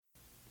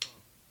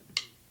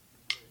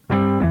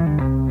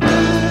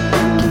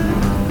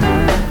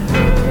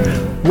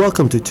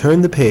Welcome to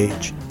Turn the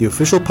Page, the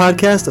official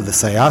podcast of the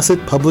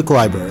Syosset Public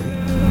Library.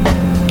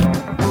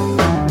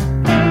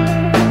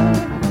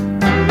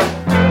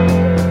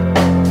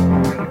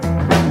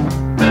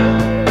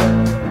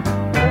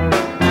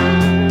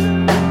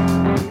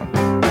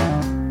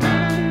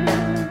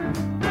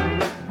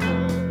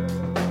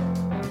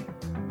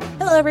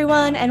 Hello,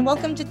 everyone, and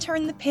welcome to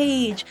Turn the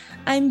Page.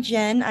 I'm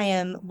Jen. I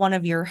am one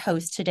of your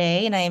hosts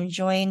today, and I am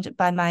joined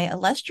by my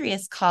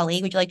illustrious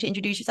colleague. Would you like to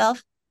introduce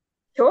yourself?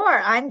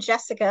 Sure, I'm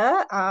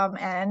Jessica,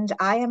 and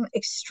I am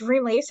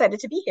extremely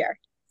excited to be here.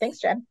 Thanks,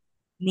 Jen.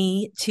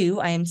 Me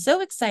too. I am so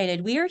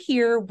excited. We are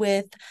here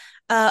with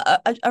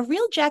a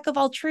real jack of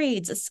all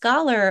trades, a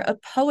scholar, a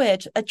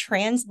poet, a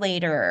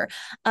translator,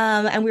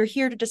 and we're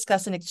here to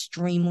discuss an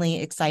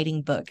extremely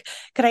exciting book.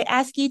 Could I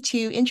ask you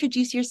to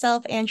introduce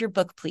yourself and your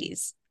book,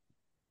 please?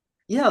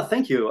 Yeah,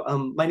 thank you.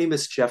 My name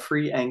is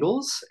Jeffrey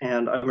Angles,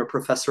 and I'm a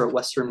professor at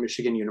Western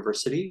Michigan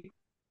University,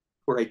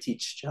 where I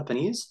teach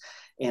Japanese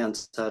and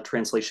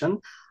translation.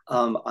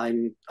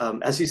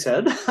 As you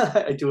said,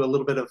 I do a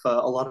little bit of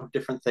a lot of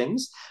different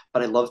things,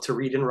 but I love to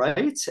read and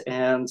write,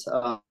 and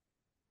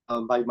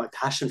my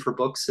passion for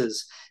books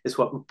is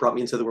what brought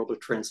me into the world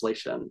of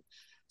translation.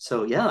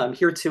 So yeah, I'm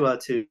here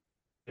to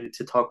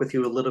talk with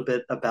you a little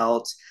bit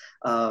about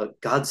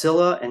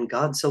Godzilla and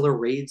Godzilla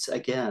Raids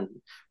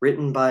Again,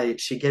 written by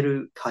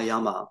Shigeru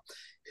Kayama,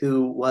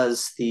 who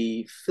was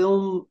he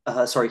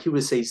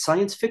was a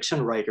science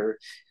fiction writer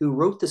who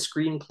wrote the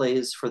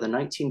screenplays for the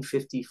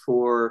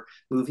 1954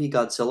 movie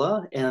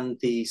Godzilla and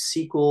the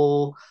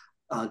sequel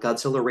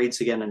Godzilla Raids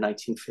Again in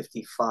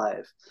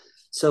 1955.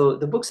 So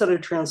the books that I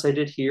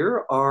translated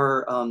here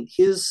are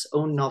his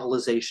own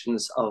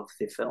novelizations of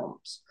the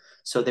films.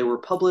 So they were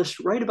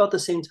published right about the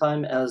same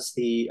time as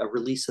the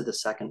release of the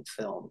second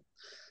film.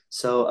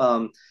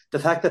 So the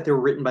fact that they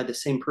were written by the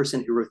same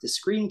person who wrote the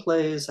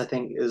screenplays, I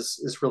think,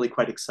 is really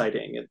quite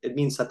exciting. It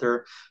means that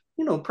they're,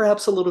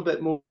 perhaps a little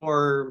bit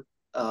more.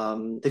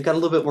 They've got a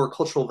little bit more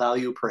cultural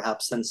value,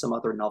 perhaps, than some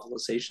other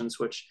novelizations,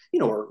 which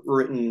are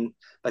written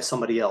by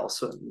somebody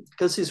else.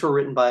 Because these were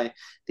written by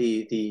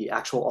the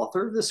actual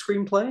author of the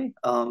screenplay,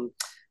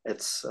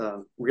 it's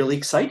really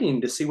exciting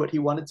to see what he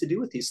wanted to do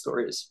with these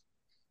stories.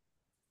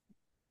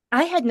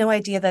 I had no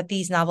idea that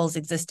these novels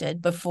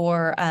existed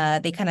before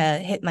they kind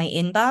of hit my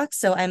inbox.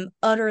 So I'm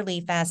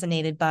utterly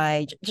fascinated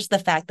by just the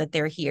fact that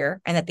they're here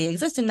and that they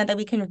exist and that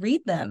we can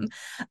read them.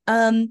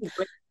 I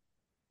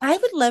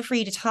would love for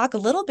you to talk a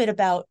little bit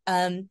about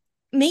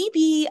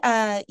maybe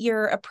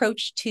your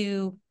approach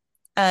to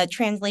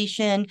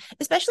translation,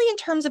 especially in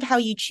terms of how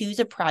you choose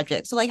a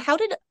project. So, like, how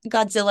did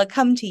Godzilla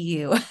come to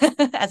you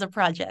as a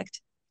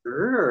project?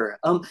 Sure.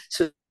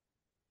 So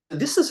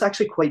this is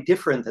actually quite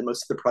different than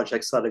most of the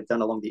projects that I've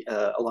done along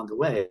the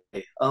way.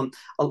 A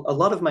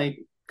lot of my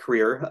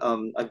career,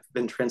 I've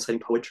been translating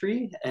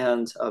poetry,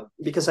 and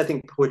because I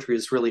think poetry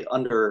is really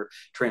under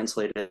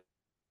translated.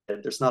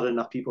 There's not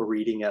enough people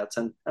reading it,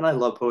 and I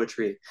love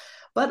poetry,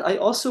 but I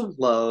also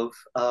love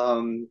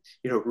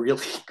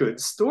really good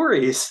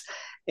stories.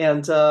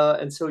 And so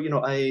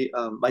I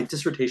my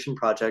dissertation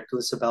project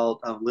was about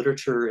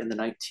literature in the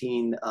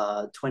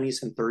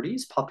 1920s and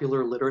 30s,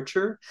 popular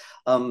literature,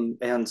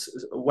 and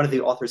one of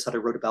the authors that I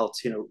wrote about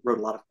wrote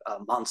a lot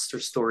of monster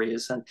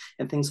stories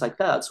and things like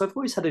that. So I've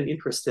always had an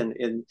interest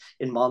in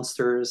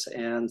monsters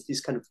and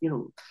these kind of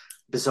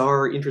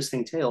bizarre,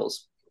 interesting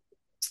tales.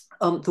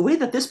 The way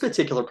that this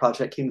particular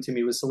project came to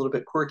me was a little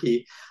bit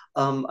quirky.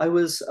 I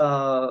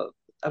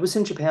was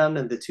in Japan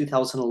in the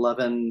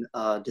 2011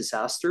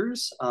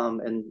 disasters,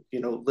 and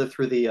lived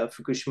through the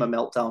Fukushima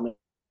meltdown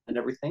and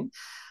everything.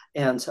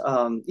 And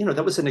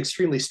that was an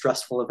extremely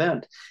stressful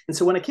event. And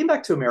so when I came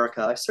back to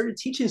America, I started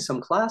teaching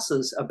some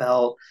classes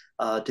about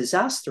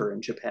disaster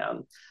in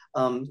Japan,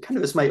 kind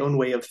of as my own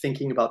way of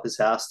thinking about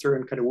disaster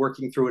and kind of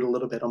working through it a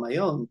little bit on my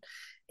own.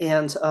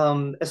 And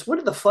as one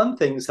of the fun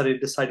things that I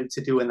decided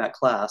to do in that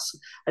class,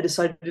 I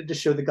decided to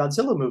show the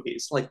Godzilla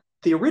movies, like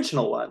the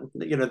original one,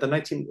 the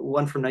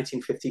one from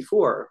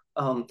 1954.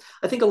 I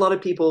think a lot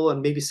of people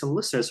and maybe some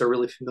listeners are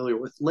really familiar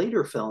with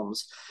later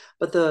films,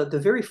 but the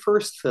very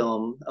first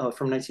film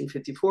from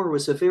 1954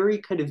 was a very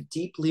kind of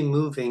deeply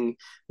moving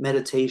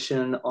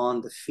meditation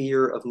on the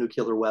fear of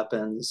nuclear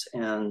weapons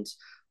and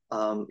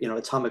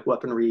atomic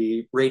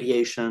weaponry,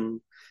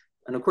 radiation.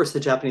 And of course, the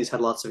Japanese had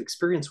lots of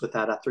experience with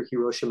that after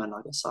Hiroshima and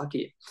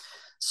Nagasaki.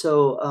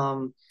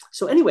 So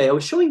anyway, I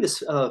was showing the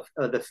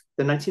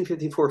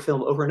 1954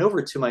 film over and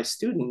over to my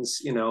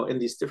students, in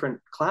these different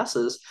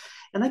classes.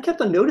 And I kept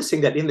on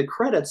noticing that in the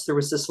credits, there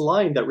was this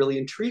line that really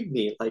intrigued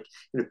me, like,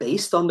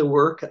 based on the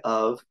work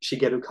of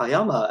Shigeru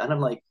Kayama. And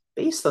I'm like,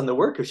 based on the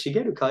work of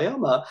Shigeru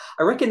Kayama?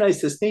 I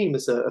recognized his name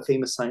as a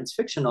famous science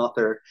fiction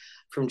author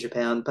from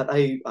Japan, but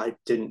I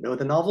didn't know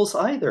the novels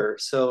either.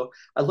 So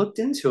I looked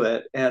into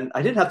it, and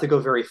I didn't have to go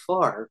very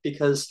far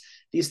because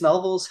these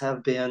novels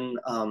have been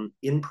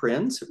in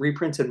print,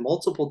 reprinted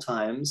multiple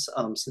times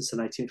since the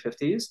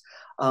 1950s.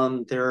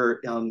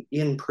 They're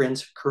in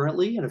print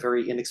currently in a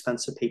very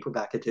inexpensive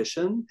paperback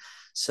edition.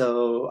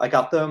 So I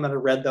got them and I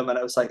read them and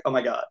I was like, oh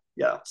my God,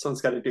 yeah,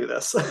 someone's got to do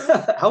this.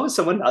 How has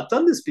someone not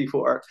done this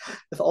before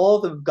with all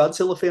the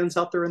Godzilla fans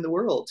out there in the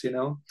world, you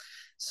know?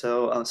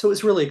 So it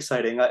was really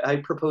exciting. I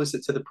proposed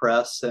it to the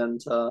press, and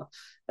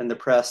the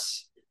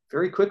press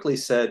very quickly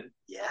said,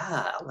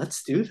 "Yeah,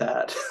 let's do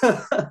that."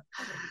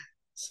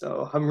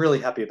 So I'm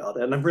really happy about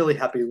it, and I'm really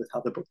happy with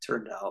how the book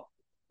turned out.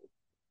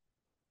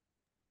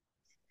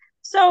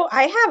 So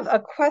I have a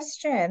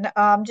question,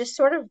 just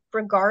sort of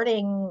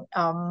regarding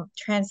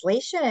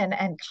translation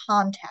and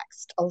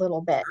context a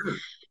little bit.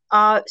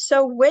 Sure.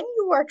 So when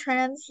you are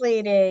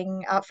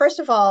translating, first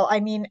of all, I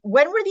mean,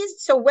 when were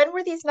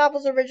these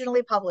novels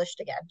originally published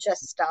again?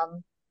 Just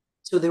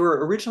So they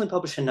were originally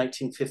published in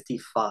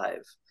 1955.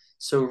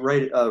 So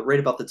right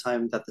about the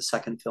time that the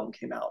second film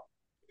came out.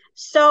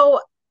 so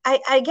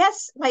I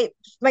guess my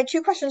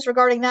two questions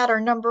regarding that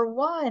are number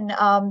one,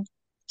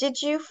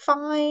 did you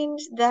find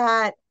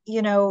that,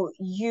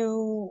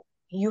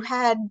 you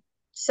had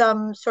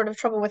some sort of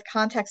trouble with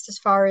context as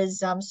far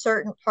as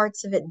certain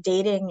parts of it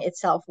dating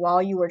itself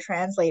while you were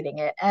translating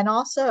it? And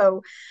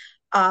also,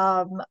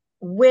 um,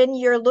 when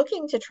you're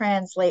looking to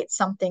translate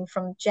something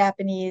from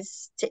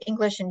Japanese to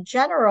English in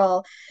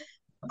general,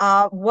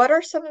 what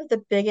are some of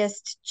the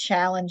biggest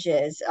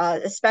challenges,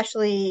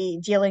 especially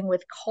dealing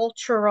with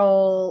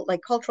cultural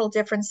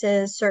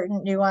differences,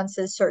 certain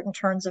nuances, certain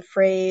turns of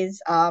phrase?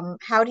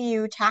 How do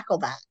you tackle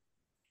that?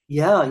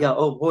 Yeah, yeah.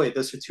 Oh boy,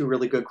 those are two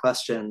really good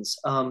questions.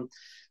 About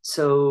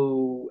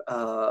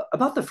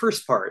the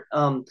first part,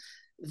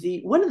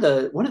 the one of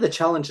the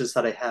challenges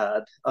that I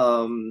had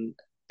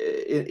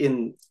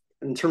in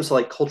in terms of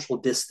like cultural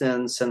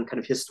distance and kind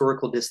of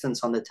historical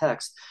distance on the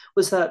text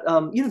was that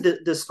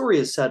the story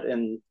is set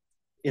in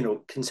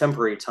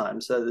contemporary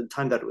times, the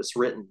time that it was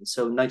written,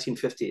 so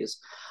 1950s.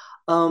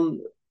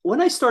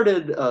 When I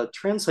started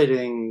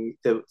translating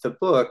the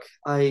book,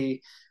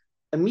 I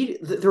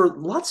immediately there are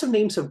lots of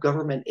names of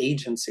government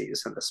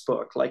agencies in this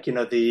book, like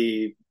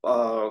the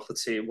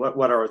let's see,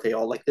 what are they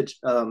all, like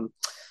the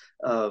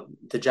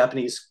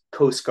Japanese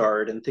Coast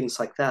Guard and things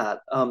like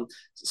that.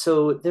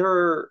 So there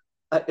are.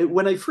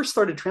 When I first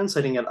started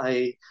translating it,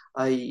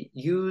 I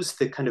used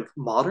the kind of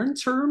modern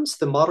terms,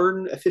 the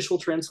modern official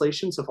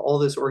translations of all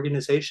those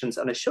organizations,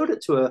 and I showed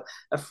it to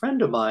a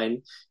friend of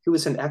mine who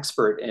was an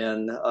expert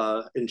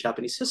in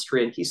Japanese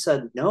history, and he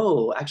said,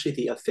 no, actually,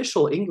 the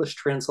official English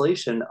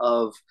translation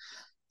of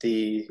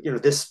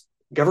this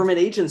government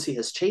agency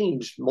has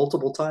changed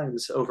multiple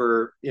times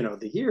over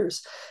the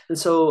years. And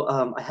so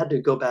I had to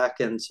go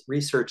back and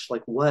research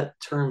like what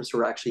terms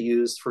were actually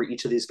used for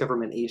each of these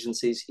government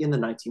agencies in the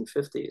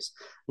 1950s,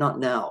 not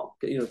now.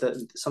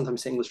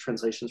 Sometimes English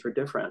translations were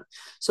different.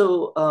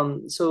 So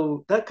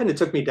that kind of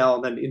took me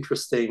down an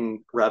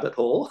interesting rabbit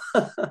hole.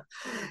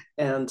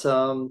 And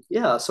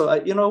yeah, so I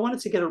wanted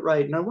to get it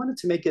right, and I wanted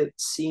to make it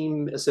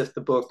seem as if the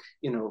book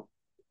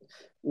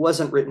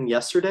wasn't written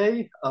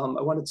yesterday. I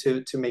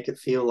wanted to make it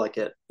feel like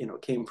it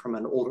came from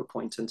an older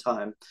point in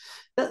time.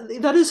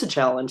 That is a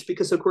challenge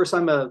because, of course,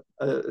 I'm a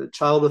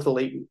child of the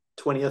late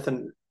 20th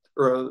and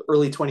or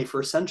early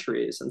 21st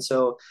centuries, and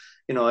so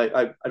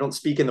I don't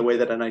speak in the way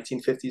that a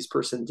 1950s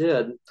person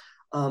did.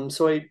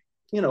 So I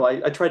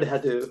tried to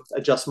had to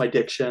adjust my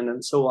diction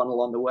and so on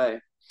along the way.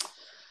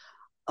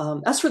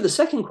 As for the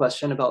second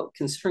question about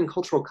considering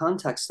cultural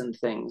context and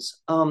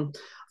things,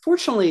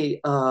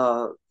 fortunately,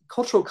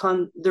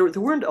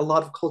 there weren't a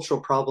lot of cultural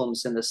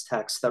problems in this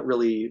text that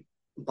really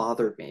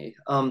bothered me.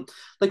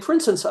 Like for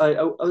instance,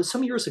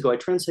 some years ago I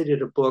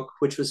translated a book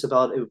which was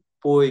about a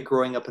boy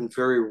growing up in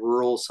very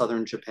rural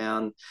southern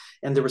Japan,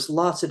 and there was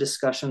lots of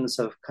discussions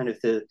of kind of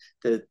the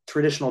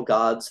traditional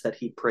gods that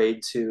he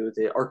prayed to,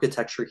 the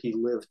architecture he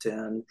lived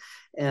in,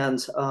 and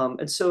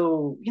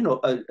so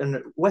a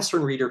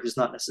Western reader who's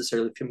not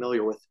necessarily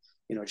familiar with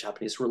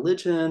Japanese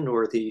religion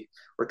or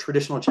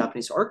traditional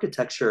Japanese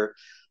architecture.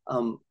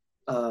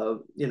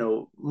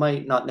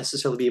 Might not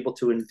necessarily be able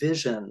to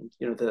envision,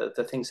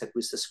 the things that he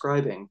was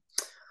describing.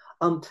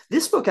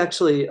 This book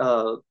actually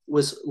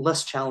was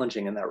less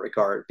challenging in that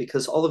regard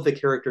because all of the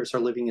characters are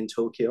living in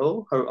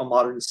Tokyo, a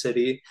modern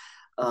city.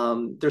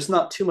 There's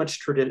not too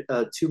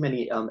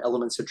many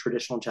elements of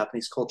traditional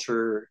Japanese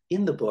culture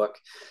in the book,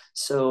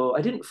 so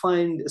I didn't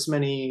find as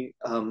many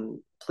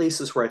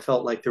places where I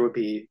felt like there would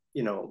be,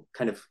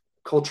 kind of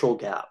cultural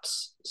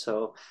gaps.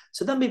 So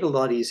that made it a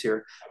lot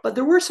easier. But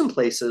there were some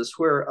places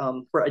where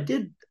I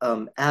did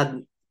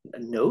add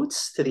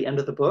notes to the end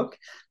of the book.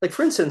 Like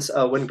for instance,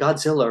 when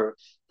Godzilla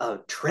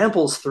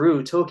tramples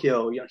through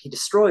Tokyo, he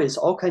destroys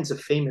all kinds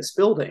of famous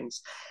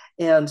buildings.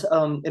 And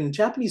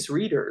Japanese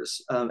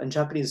readers and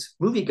Japanese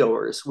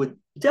moviegoers would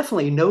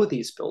definitely know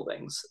these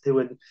buildings. They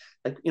would,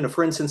 like,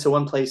 for instance, in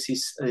one place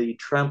he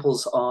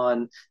tramples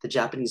on the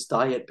Japanese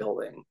Diet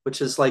Building,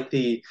 which is like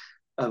the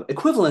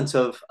equivalent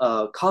of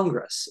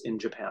Congress in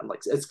Japan. Like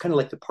it's kind of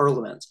like the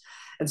parliament.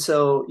 And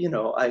so,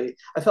 I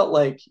felt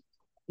like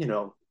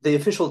the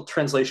official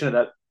translation of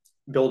that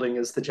building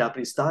is the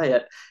Japanese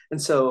diet.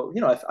 And so,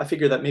 I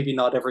figure that maybe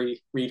not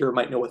every reader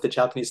might know what the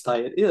Japanese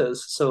diet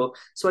is. So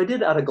I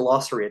did add a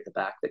glossary at the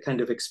back that kind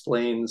of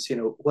explains,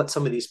 what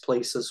some of these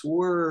places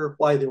were,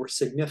 why they were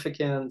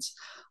significant,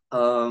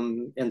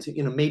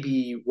 and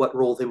maybe what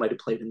role they might have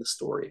played in the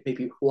story,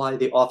 maybe why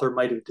the author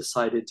might have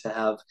decided to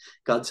have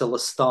Godzilla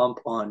stomp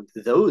on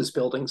those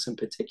buildings in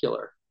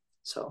particular.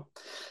 So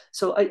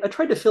I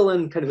tried to fill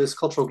in kind of those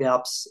cultural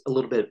gaps a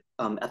little bit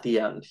at the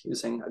end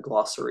using a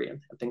glossary and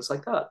things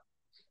like that.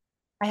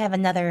 I have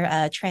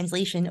another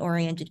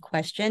translation-oriented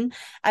question.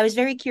 I was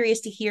very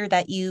curious to hear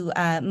that you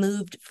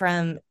moved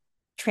from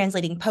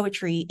translating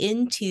poetry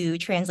into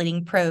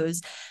translating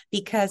prose,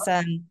 because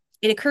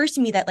it occurs to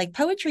me that like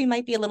poetry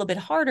might be a little bit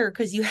harder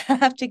because you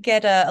have to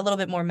get a little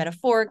bit more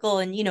metaphorical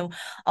and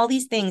all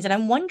these things. And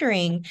I'm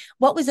wondering,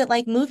 what was it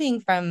like moving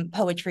from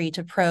poetry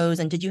to prose,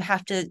 and did you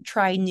have to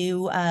try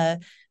new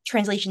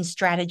translation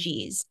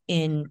strategies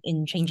in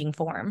changing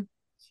form?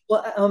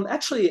 Well,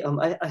 actually,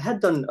 I had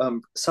done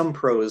some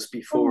prose Oh,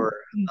 before,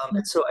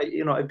 and so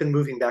I've been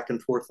moving back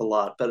and forth a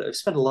lot, but I've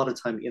spent a lot of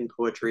time in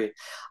poetry.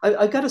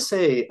 I got to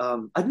say,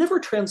 I've never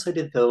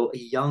translated though a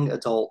young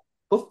adult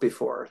book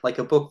before, like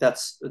a book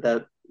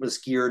that was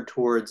geared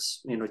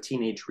towards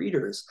teenage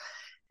readers.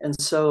 And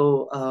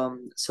so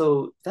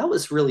that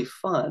was really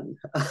fun.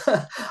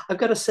 I've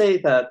got to say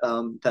that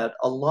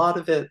a lot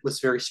of it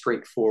was very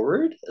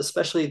straightforward,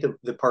 especially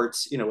the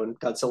parts, when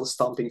Godzilla's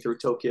stomping through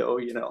Tokyo,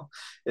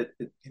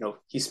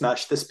 he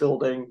smashed this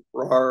building,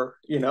 roar,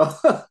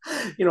 a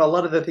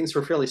lot of the things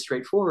were fairly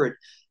straightforward.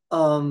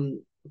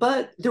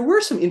 But there were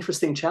some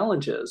interesting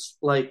challenges,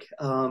 like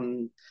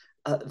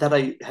that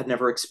I had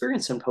never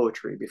experienced in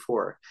poetry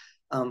before.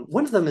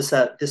 One of them is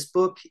that this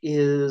book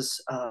is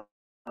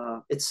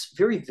it's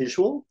very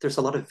visual. There's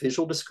a lot of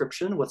visual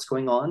description of what's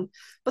going on,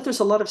 but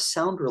there's a lot of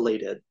sound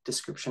related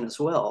description as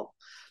well.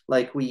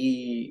 Like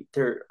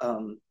there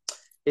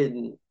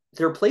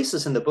are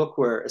places in the book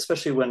where,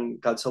 especially when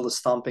Godzilla's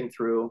stomping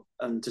through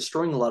and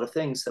destroying a lot of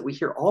things, that we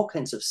hear all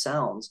kinds of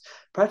sounds.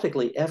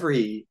 Practically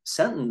every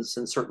sentence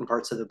in certain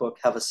parts of the book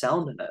have a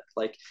sound in it,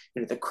 like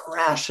the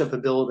crash of a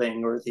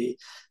building, or the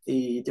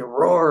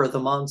roar of the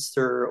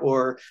monster,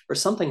 or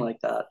something like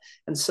that.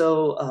 And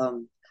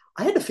so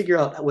I had to figure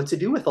out what to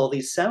do with all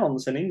these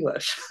sounds in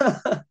English.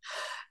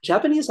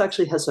 Japanese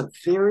actually has a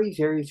very,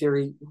 very,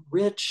 very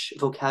rich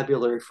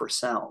vocabulary for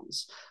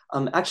sounds.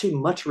 Actually,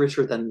 much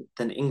richer than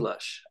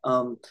English.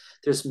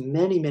 There's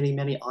many, many,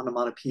 many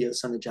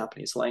onomatopoeias in the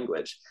Japanese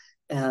language.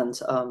 And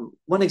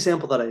one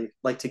example that I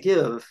like to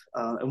give,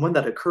 and one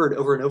that occurred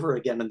over and over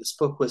again in this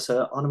book, was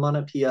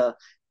onomatopoeia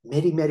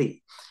meri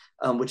meri,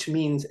 which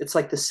means it's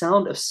like the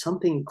sound of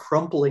something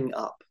crumpling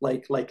up,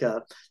 like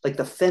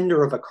the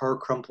fender of a car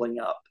crumpling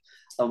up.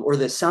 Or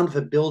the sound of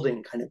a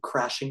building kind of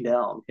crashing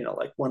down,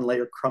 like one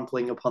layer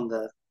crumpling upon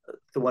the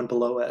one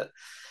below it.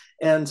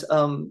 And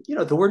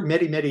the word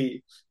meri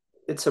meri,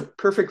 it's a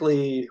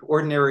perfectly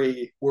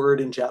ordinary word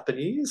in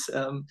Japanese,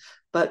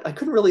 but I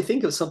couldn't really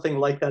think of something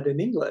like that in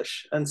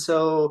English. And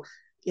so,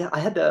 yeah, I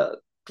had to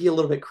be a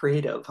little bit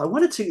creative. I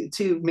wanted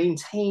to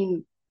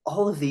maintain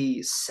all of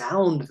the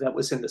sound that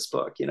was in this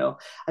book.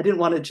 I didn't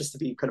want it just to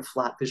be kind of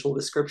flat visual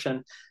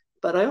description,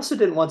 but I also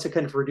didn't want to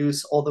kind of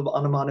reduce all the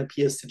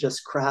onomatopoeias to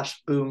just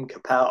crash, boom,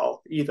 kapow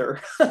either.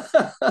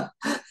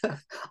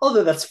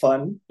 Although that's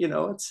fun,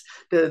 it's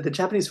the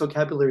Japanese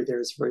vocabulary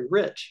there is very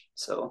rich.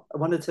 So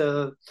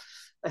that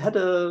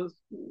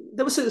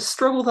was a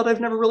struggle that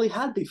I've never really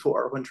had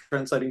before when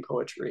translating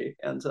poetry.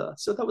 And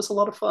so that was a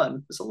lot of fun.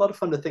 It was a lot of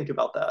fun to think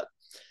about that.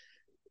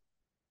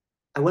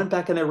 I went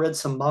back and I read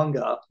some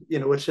manga,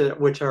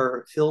 which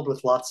are filled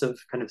with lots of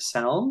kind of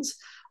sounds,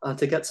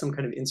 to get some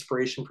kind of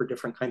inspiration for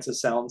different kinds of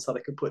sounds that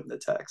I could put in the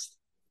text.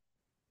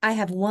 I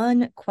have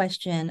one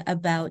question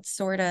about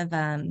sort of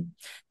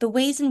the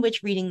ways in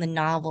which reading the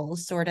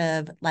novels sort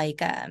of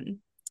like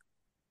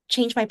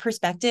change my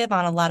perspective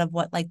on a lot of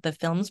what like the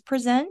films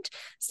present.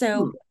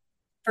 So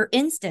for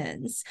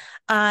instance,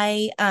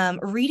 I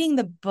reading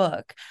the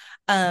book,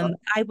 I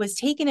was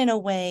taken in a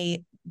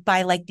way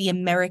by like the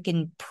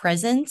American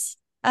presence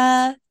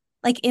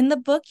like in the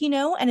book,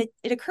 and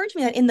it occurred to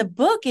me that in the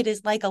book it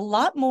is like a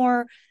lot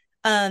more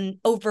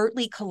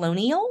overtly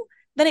colonial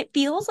than it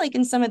feels like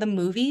in some of the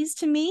movies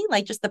to me,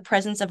 like just the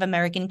presence of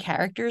American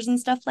characters and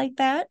stuff like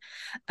that.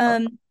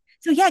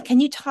 So yeah,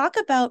 can you talk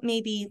about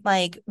maybe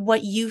like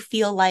what you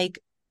feel like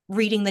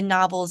reading the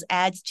novels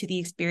adds to the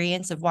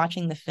experience of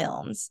watching the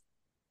films?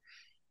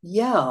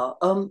 Yeah,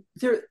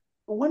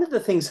 one of the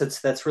things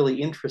that's really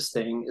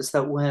interesting is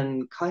that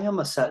when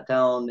Kayama sat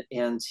down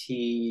and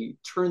he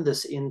turned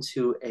this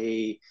into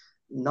a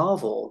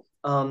novel,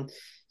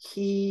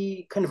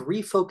 he kind of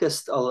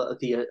refocused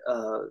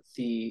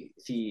the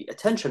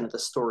attention of the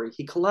story.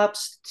 He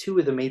collapsed two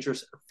of the major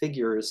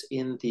figures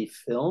in the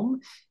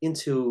film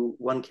into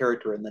one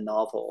character in the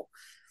novel,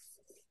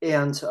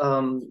 and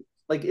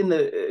like in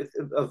the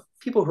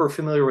people who are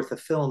familiar with the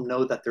film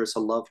know that there's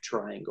a love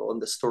triangle in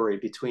the story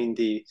between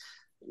this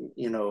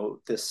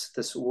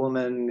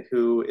woman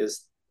who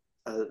is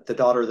the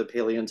daughter of the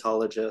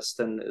paleontologist,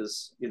 and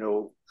is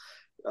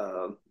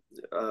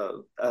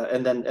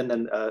and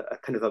then a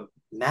kind of a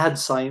mad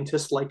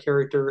scientist like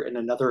character, and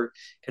another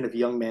kind of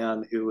young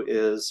man who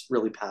is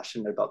really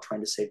passionate about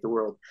trying to save the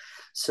world.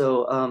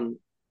 So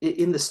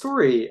in the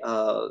story,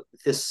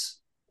 this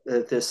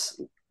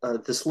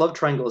love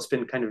triangle has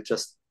been kind of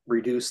just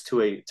reduced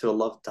to a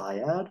love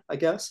dyad, I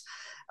guess.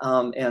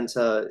 And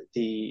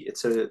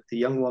the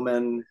young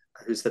woman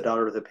who's the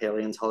daughter of the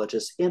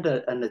paleontologist, and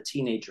a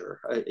teenager,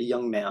 a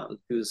young man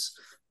who's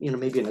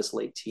maybe in his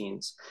late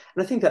teens.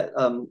 And I think that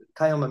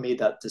Kayama made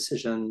that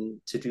decision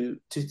to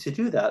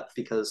do that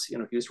because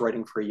he was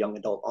writing for a young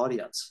adult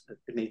audience.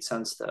 It made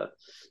sense to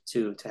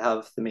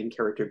have the main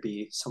character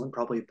be someone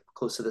probably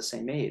close to the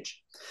same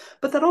age.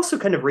 But that also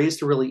kind of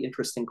raised a really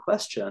interesting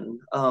question.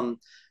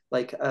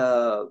 Like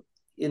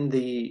in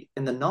the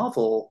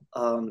novel,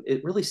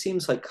 it really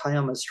seems like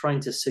Kayama is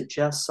trying to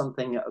suggest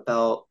something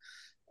about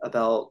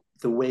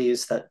the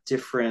ways that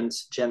different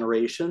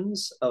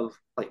generations of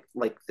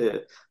like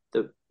the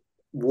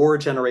war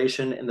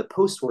generation and the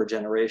post-war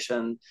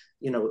generation,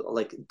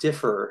 like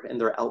differ in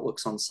their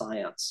outlooks on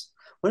science.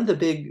 One of the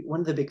big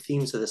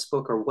themes of this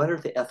book are, what are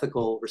the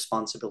ethical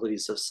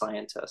responsibilities of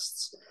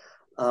scientists?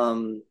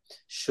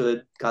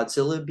 Should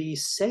Godzilla be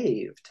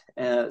saved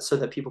so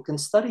that people can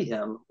study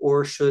him,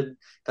 or should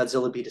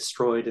Godzilla be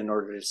destroyed in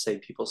order to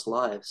save people's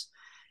lives?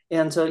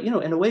 And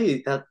in a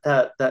way,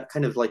 that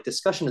kind of like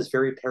discussion is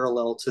very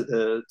parallel to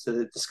the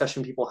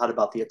discussion people had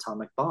about the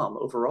atomic bomb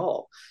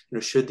overall.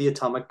 Should the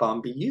atomic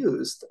bomb be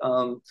used,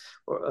 or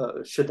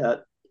should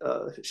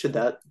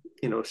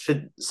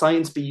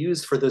science be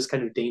used for those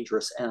kind of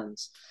dangerous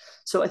ends?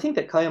 So I think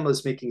that Kayama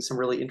is making some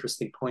really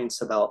interesting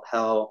points about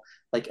how,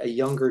 like, a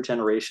younger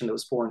generation that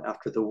was born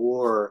after the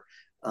war,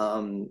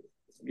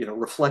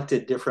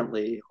 reflected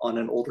differently on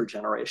an older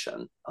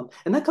generation,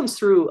 and that comes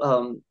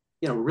through.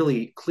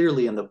 Really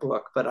clearly in the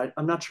book, but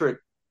I'm not sure it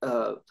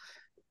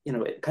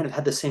kind of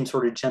had the same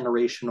sort of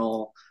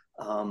generational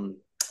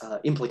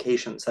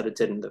implications that it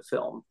did in the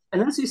film.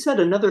 And as you said,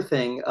 another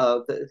thing,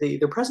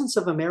 the presence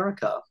of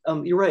America.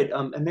 You're right.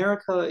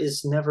 America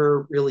is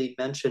never really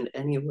mentioned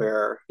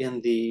anywhere in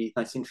the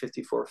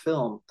 1954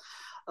 film.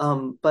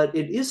 But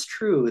it is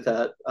true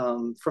that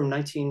from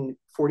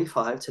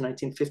 1945 to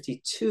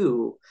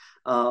 1952,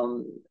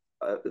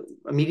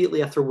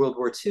 immediately after World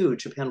War II,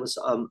 Japan was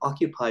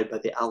occupied by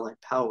the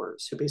Allied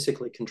powers, who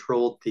basically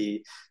controlled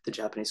the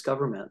Japanese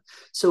government.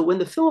 So when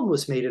the film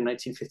was made in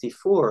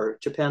 1954,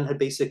 Japan had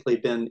basically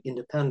been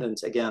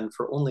independent again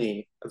for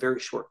only a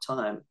very short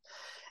time.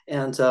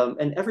 And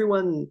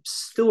everyone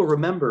still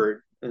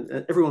remembered, and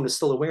everyone was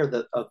still aware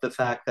of the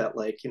fact that,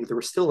 like, there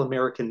were still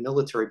American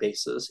military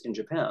bases in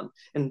Japan.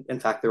 And in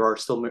fact, there are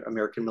still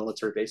American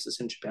military bases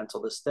in Japan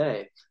till this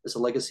day as a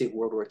legacy of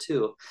World War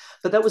II.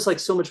 But that was like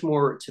so much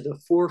more to the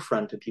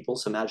forefront of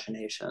people's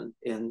imagination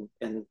in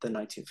the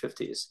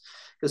 1950s,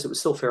 because it was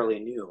still fairly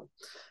new.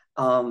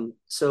 There are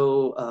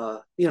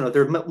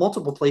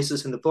multiple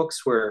places in the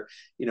books where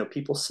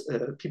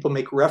people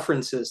make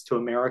references to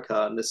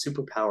America and the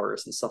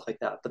superpowers and stuff like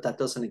that, but that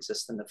doesn't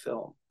exist in the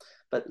film.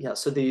 But yeah,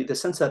 so the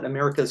sense that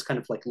America is kind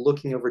of like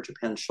looking over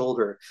Japan's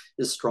shoulder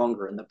is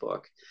stronger in the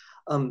book,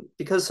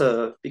 because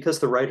the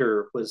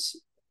writer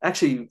was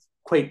actually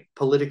quite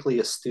politically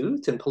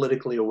astute and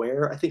politically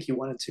aware. I think he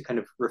wanted to kind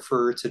of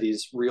refer to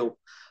these real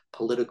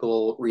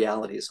political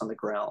realities on the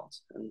ground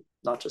and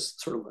not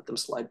just sort of let them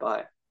slide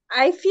by.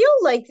 I feel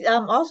like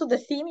also the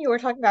theme you were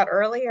talking about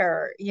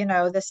earlier,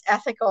 this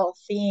ethical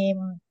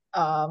theme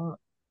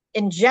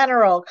in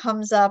general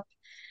comes up,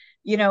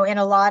 in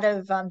a lot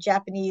of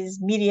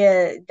Japanese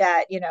media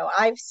that,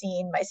 I've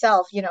seen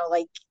myself,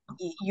 like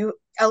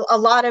a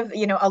lot of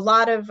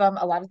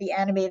the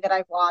anime that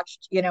I've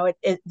watched,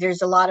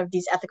 there's a lot of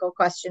these ethical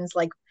questions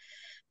like,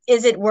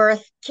 is it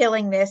worth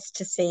killing this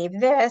to save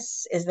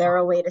this? Is there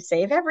a way to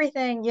save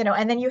everything?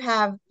 And then you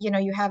have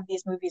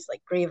these movies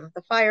like Grave of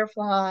the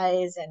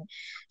Fireflies, and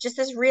just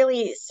this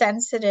really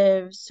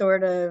sensitive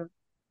sort of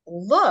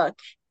look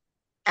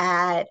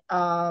at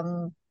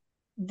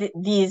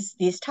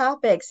these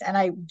topics. And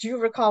I do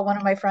recall one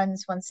of my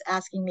friends once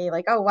asking me,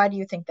 like, oh, why do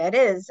you think that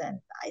is? And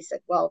I said,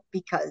 well,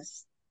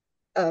 because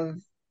of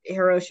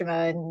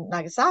Hiroshima and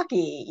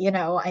Nagasaki.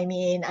 I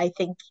mean, I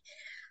think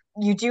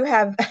you do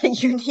have a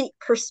unique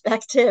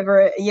perspective,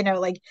 or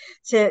like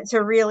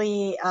to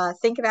really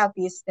think about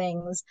these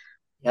things.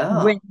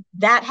 Yeah. When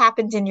that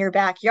happened in your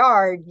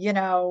backyard.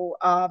 So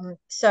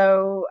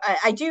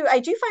I do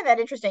find that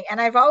interesting,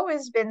 and I've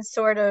always been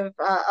sort of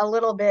a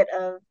little bit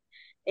of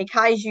a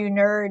kaiju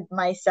nerd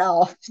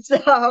myself.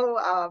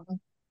 So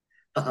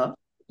Uh-huh.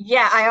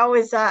 yeah, I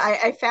always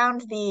I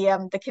found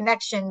the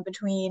connection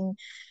between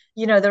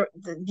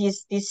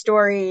these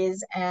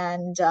stories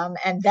and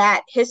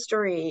that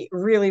history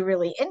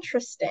really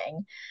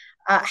interesting.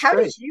 How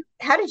Great.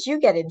 did you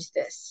get into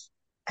this?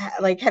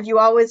 Like, have you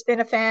always been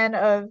a fan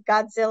of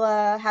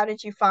Godzilla? How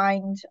did you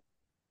find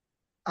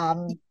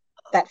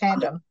that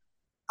fandom?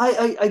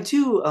 I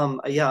do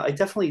yeah, I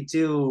definitely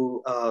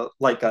do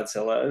like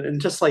Godzilla, and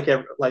just like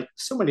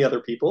so many other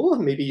people,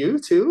 maybe you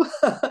too.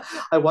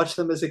 I watched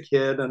them as a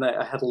kid, and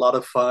I had a lot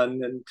of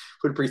fun, and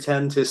would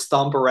pretend to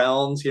stomp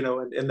around,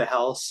 in the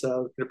house,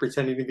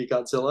 pretending to be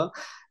Godzilla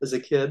as a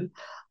kid.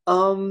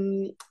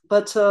 Um,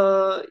 but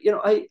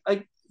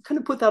I kind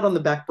of put that on the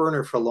back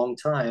burner for a long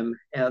time,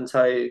 and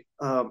it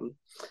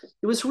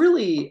was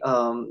really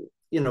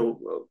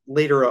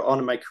later on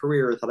in my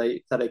career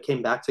that I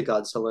came back to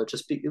Godzilla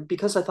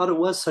because I thought it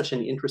was such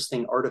an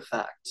interesting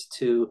artifact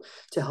to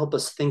help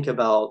us think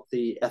about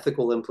the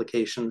ethical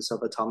implications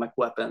of atomic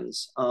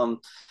weapons,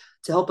 to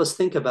help us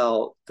think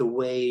about the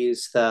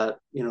ways that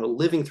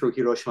living through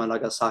Hiroshima and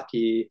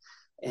Nagasaki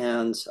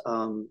and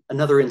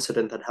another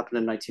incident that happened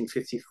in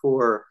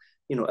 1954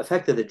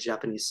 affected the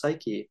Japanese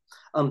psyche.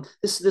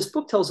 This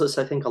book tells us,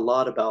 I think, a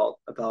lot about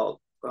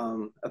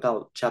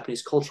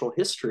Japanese cultural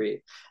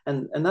history,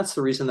 and that's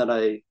the reason that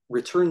I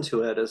return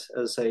to it as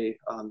a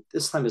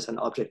this time as an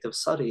object of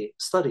study,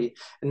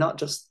 and not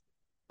just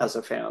as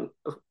a fan.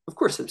 Of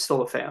course, I'm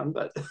still a fan,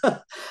 but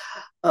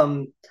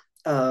um,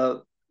 uh,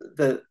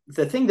 the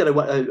thing that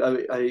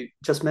I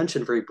just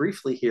mentioned very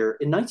briefly here,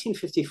 in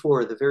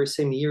 1954, the very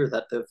same year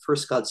that the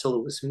first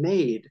Godzilla was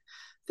made,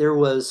 there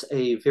was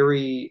a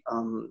very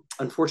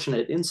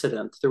unfortunate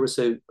incident. There was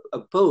a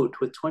boat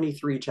with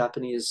 23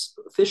 Japanese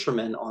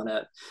fishermen on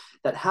it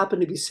that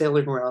happened to be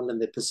sailing around in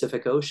the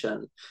Pacific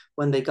Ocean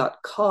when they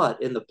got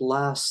caught in the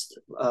blast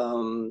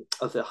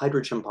of the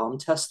hydrogen bomb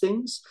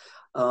testings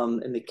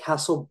in the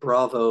Castle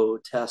Bravo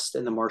test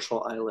in the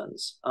Marshall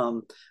Islands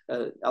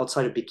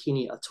outside of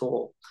Bikini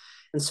Atoll.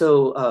 And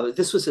so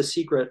this was a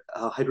secret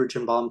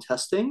hydrogen bomb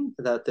testing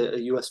that the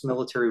US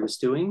military was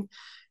doing.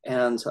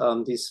 And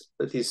these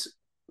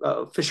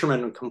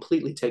fishermen were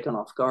completely taken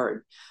off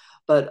guard.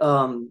 But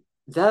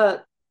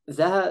that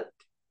that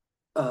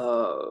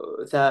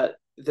that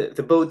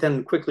the boat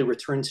then quickly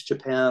returned to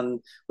Japan.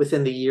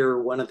 Within the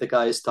year, one of the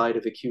guys died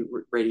of acute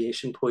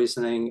radiation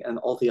poisoning, and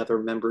all the other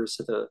members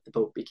of the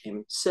boat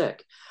became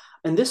sick.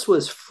 And this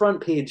was front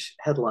page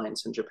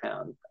headlines in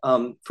Japan.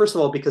 First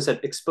of all, because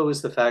it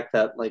exposed the fact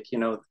that,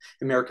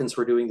 Americans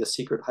were doing the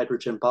secret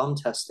hydrogen bomb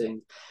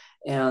testing,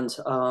 and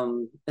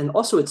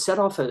also it set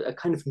off a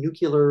kind of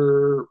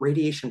nuclear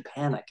radiation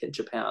panic in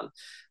Japan,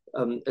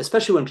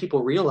 especially when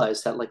people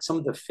realized that some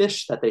of the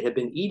fish that they had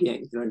been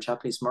eating, in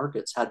Japanese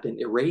markets had been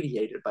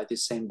irradiated by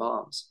these same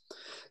bombs.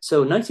 So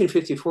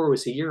 1954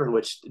 was a year in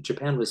which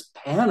Japan was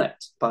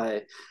panicked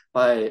by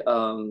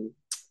the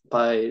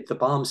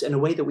bombs in a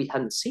way that we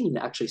hadn't seen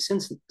actually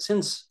since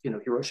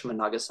Hiroshima and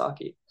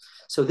Nagasaki.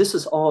 So this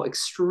is all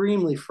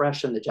extremely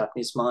fresh in the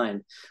Japanese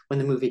mind when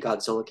the movie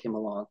Godzilla came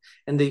along,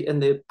 and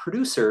the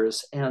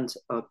producers and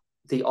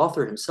the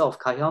author himself,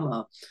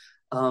 Kayama,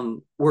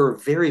 were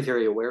very,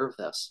 very aware of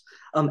this.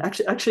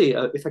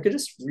 If I could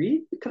just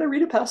could I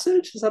read a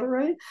passage? Is that all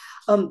right?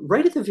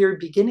 Right at the very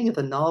beginning of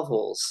the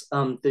novels,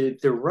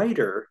 the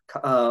writer,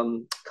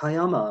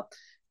 Kayama,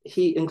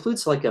 he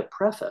includes a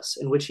preface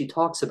in which he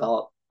talks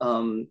about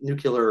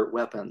nuclear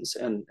weapons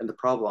and the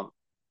problem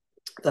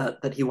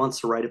that he wants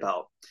to write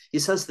about. He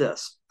says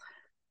this: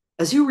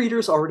 as you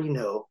readers already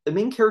know, the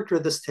main character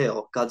of this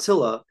tale,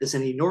 Godzilla, is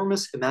an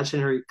enormous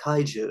imaginary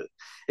kaiju,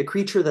 a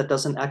creature that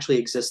doesn't actually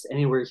exist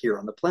anywhere here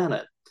on the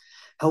planet.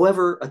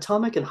 However,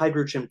 atomic and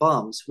hydrogen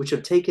bombs, which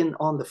have taken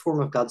on the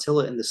form of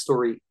Godzilla in the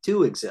story,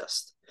 do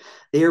exist.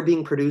 They are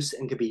being produced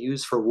and can be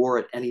used for war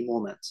at any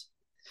moment.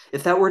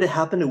 If that were to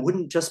happen, it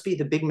wouldn't just be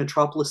the big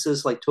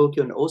metropolises like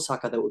Tokyo and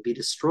Osaka that would be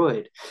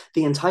destroyed.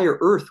 The entire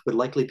Earth would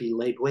likely be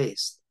laid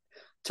waste.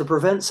 To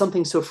prevent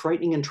something so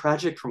frightening and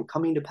tragic from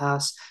coming to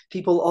pass,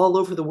 people all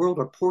over the world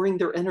are pouring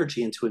their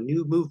energy into a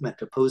new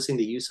movement opposing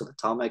the use of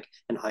atomic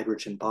and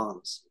hydrogen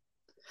bombs.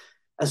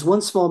 As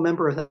one small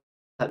member of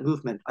that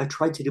movement, I've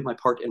tried to do my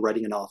part in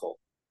writing a novel,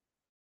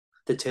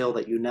 the tale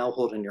that you now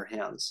hold in your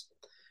hands.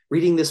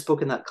 Reading this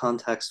book in that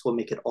context will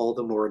make it all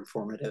the more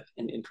informative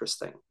and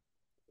interesting.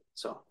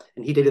 So,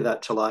 and he dated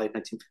that July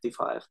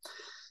 1955.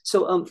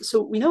 So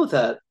we know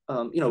that,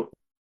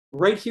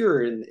 right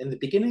here in the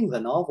beginning of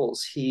the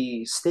novels,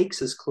 he stakes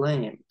his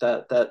claim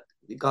that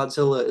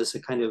Godzilla is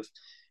a kind of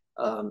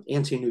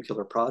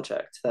anti-nuclear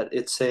project, that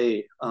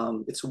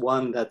it's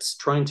one that's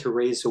trying to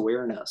raise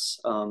awareness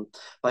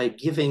by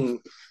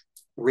giving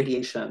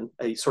radiation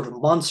a sort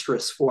of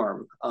monstrous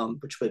form,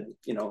 which would,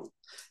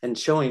 and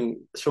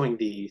showing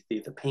the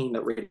pain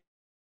that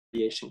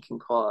radiation can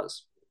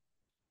cause.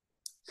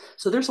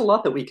 So there's a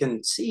lot that we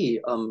can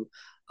see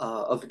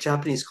of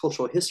Japanese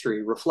cultural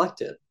history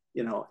reflected,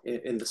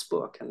 in this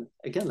book. And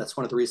again, that's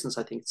one of the reasons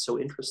I think it's so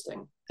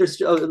interesting.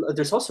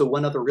 There's also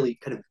one other really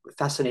kind of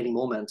fascinating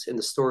moment in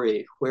the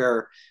story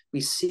where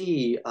we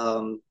see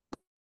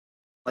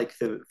like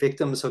the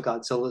victims of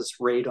Godzilla's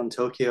raid on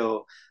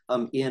Tokyo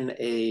in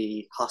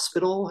a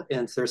hospital,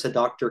 and there's a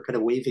doctor kind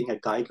of waving a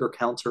Geiger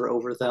counter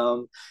over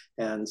them,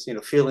 and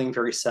feeling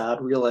very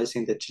sad,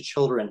 realizing that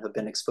children have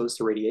been exposed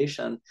to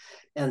radiation,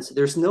 and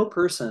there's no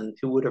person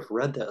who would have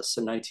read this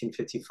in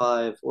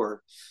 1955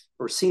 or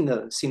seen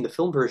the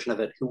film version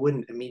of it who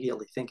wouldn't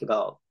immediately think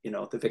about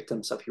the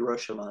victims of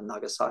Hiroshima and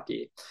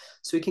Nagasaki.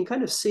 So we can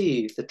kind of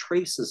see the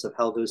traces of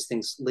how those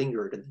things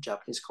lingered in the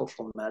Japanese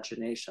cultural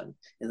imagination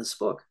in this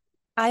book.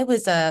 I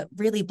was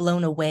really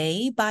blown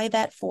away by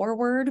that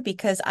foreword,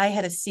 because I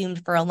had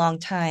assumed for a long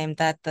time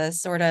that the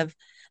sort of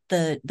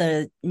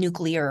the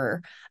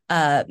nuclear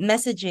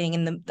messaging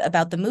and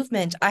about the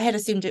movement, I had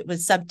assumed it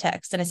was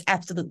subtext, and it's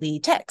absolutely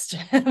text,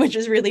 which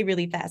is really,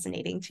 really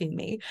fascinating to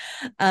me.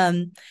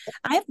 I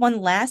have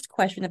one last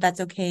question, if that's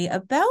okay,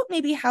 about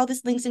maybe how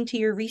this links into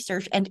your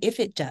research, and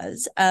if it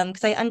does,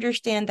 because I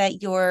understand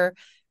that your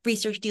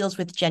research deals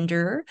with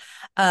gender.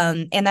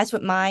 And that's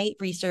what my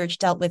research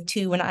dealt with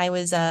too. When I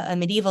was a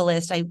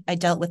medievalist, I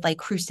dealt with like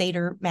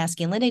crusader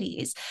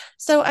masculinities.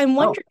 So I'm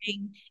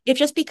wondering if,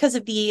 just because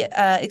of the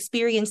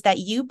experience that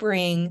you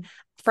bring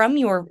from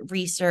your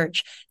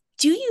research,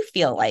 do you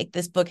feel like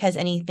this book has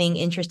anything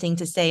interesting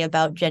to say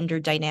about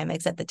gender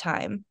dynamics at the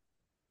time?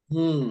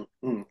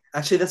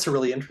 Actually, that's a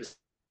really interesting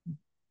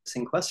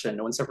question.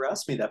 No one's ever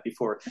asked me that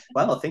before.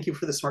 Wow, thank you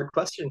for the smart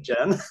question,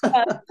 Jen.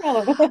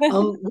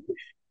 um,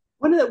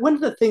 one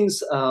of the things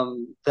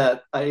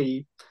that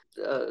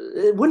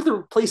one of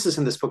the places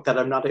in this book that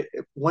I'm not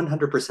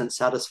 100%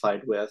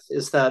 satisfied with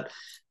is that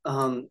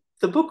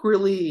the book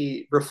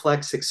really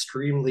reflects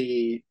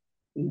extremely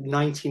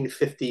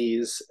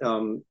 1950s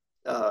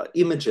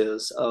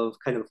images of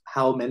kind of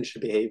how men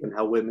should behave and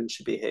how women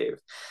should behave.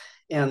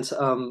 And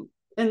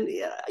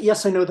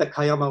yes, I know that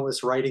Kayama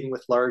was writing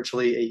with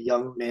largely a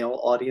young male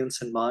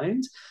audience in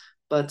mind,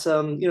 but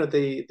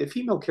the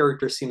female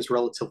character seems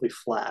relatively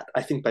flat,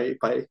 I think,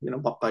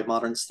 by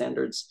modern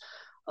standards.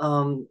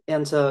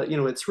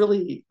 It's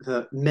really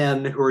the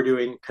men who are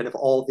doing kind of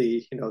all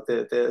the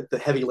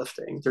heavy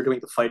lifting. They're doing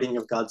the fighting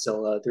of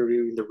Godzilla. They're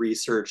doing the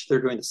research.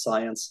 They're doing the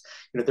science.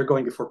 They're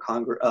going before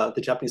Congress,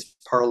 the Japanese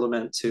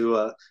Parliament,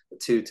 to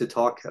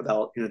talk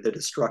about the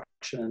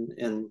destruction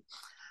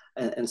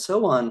and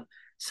so on.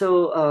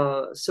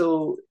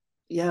 So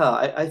yeah,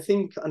 I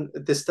think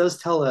this does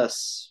tell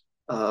us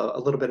a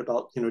little bit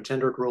about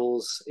gendered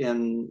roles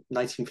in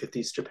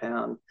 1950s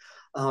Japan,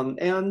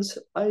 and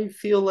I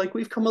feel like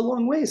we've come a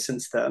long way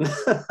since then.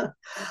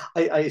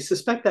 I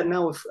suspect that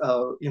now, if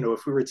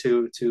we were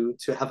to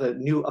have a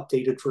new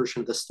updated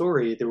version of the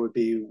story, there would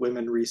be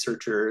women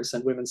researchers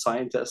and women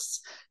scientists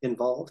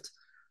involved.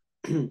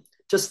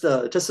 Just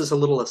as a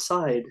little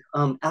aside,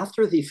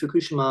 after the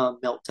Fukushima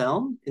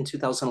meltdown in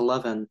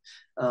 2011,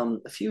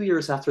 a few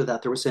years after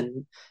that, there was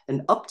an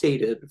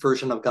updated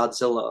version of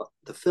Godzilla,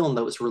 the film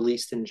that was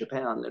released in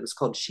Japan. It was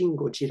called Shin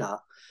Godzilla,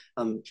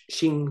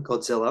 Shin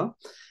Godzilla,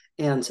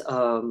 and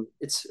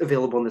it's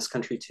available in this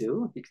country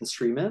too. You can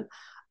stream it.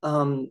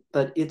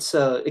 But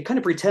it kind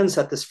of pretends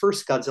that this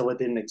first Godzilla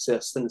didn't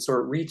exist, and so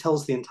it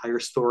retells the entire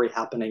story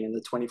happening in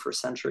the 21st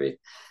century,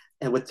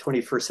 and with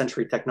 21st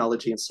century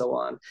technology and so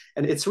on.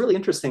 And it's really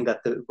interesting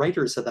that the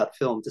writers of that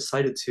film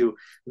decided to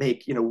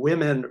make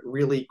women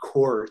really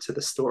core to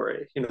the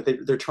story.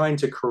 They're trying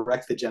to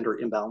correct the gender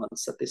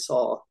imbalance that they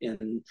saw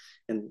in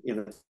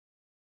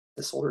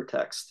this older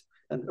text,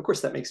 and of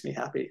course that makes me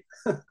happy.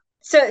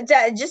 So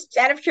just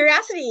out of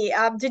curiosity,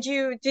 I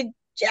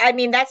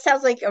mean, that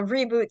sounds like a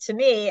reboot to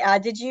me.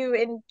 Did you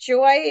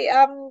enjoy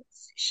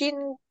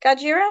Shin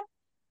Gajira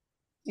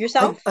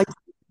yourself?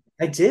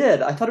 I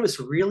did. I thought it was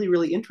really,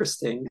 really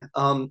interesting.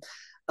 And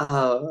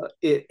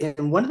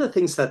one of the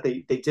things that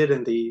they did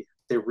in the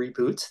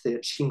reboot, the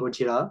Shin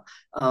Godzilla,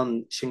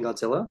 Shin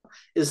Godzilla,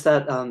 is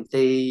that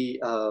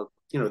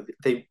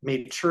they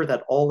made sure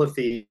that all of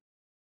the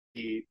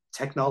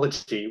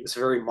technology was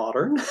very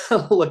modern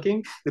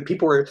looking. The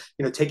people were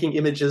taking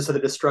images of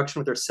the destruction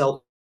with their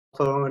cell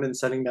phone and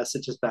sending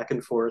messages back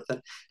and forth,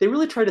 and they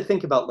really tried to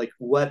think about like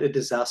what a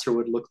disaster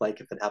would look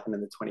like if it happened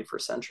in the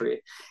 21st century.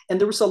 And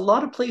there was a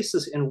lot of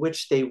places in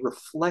which they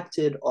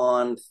reflected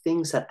on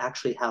things that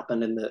actually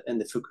happened in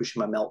the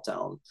Fukushima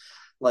meltdown.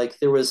 Like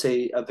there was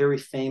a very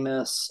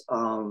famous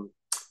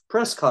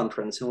press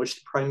conference in which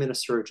the Prime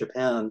Minister of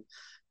Japan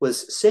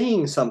was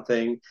saying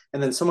something,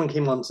 and then someone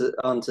came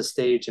onto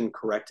stage and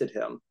corrected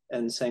him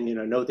and saying,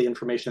 no, the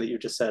information that you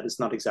just said is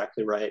not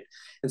exactly right.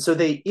 And so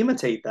they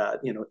imitate that,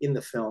 in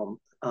the film.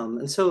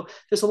 And so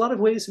there's a lot of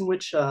ways in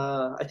which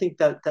I think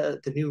that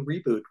the new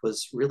reboot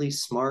was really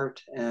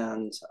smart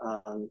and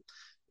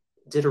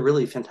did a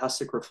really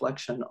fantastic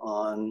reflection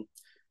on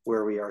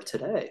where we are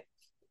today.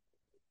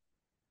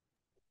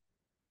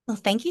 Well,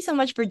 thank you so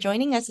much for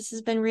joining us. This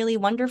has been really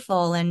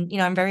wonderful. And,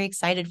 I'm very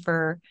excited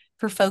for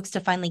folks to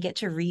finally get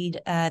to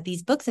read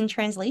these books in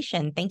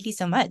translation. Thank you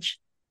so much.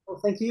 Well,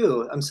 thank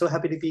you. I'm so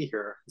happy to be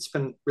here. It's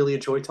been really a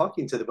joy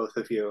talking to the both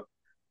of you.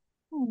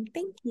 Oh,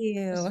 thank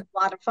you. It was a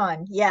lot of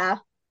fun. Yeah.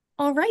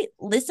 All right,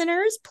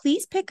 listeners,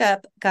 please pick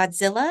up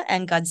Godzilla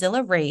and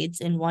Godzilla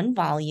Raids in one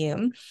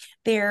volume.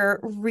 They're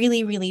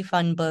really, really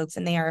fun books,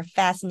 and they are a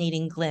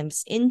fascinating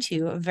glimpse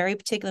into a very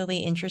particularly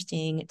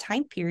interesting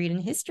time period in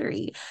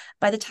history.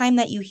 By the time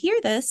that you hear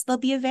this, they'll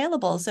be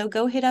available. So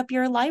go hit up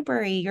your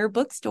library, your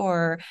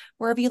bookstore,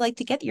 wherever you like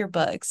to get your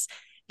books.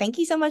 Thank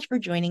you so much for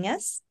joining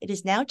us. It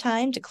is now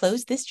time to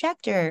close this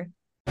chapter.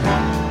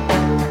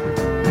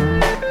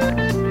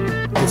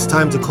 It's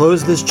time to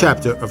close this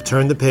chapter of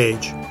Turn the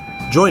Page.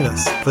 Join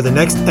us for the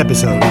next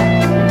episode.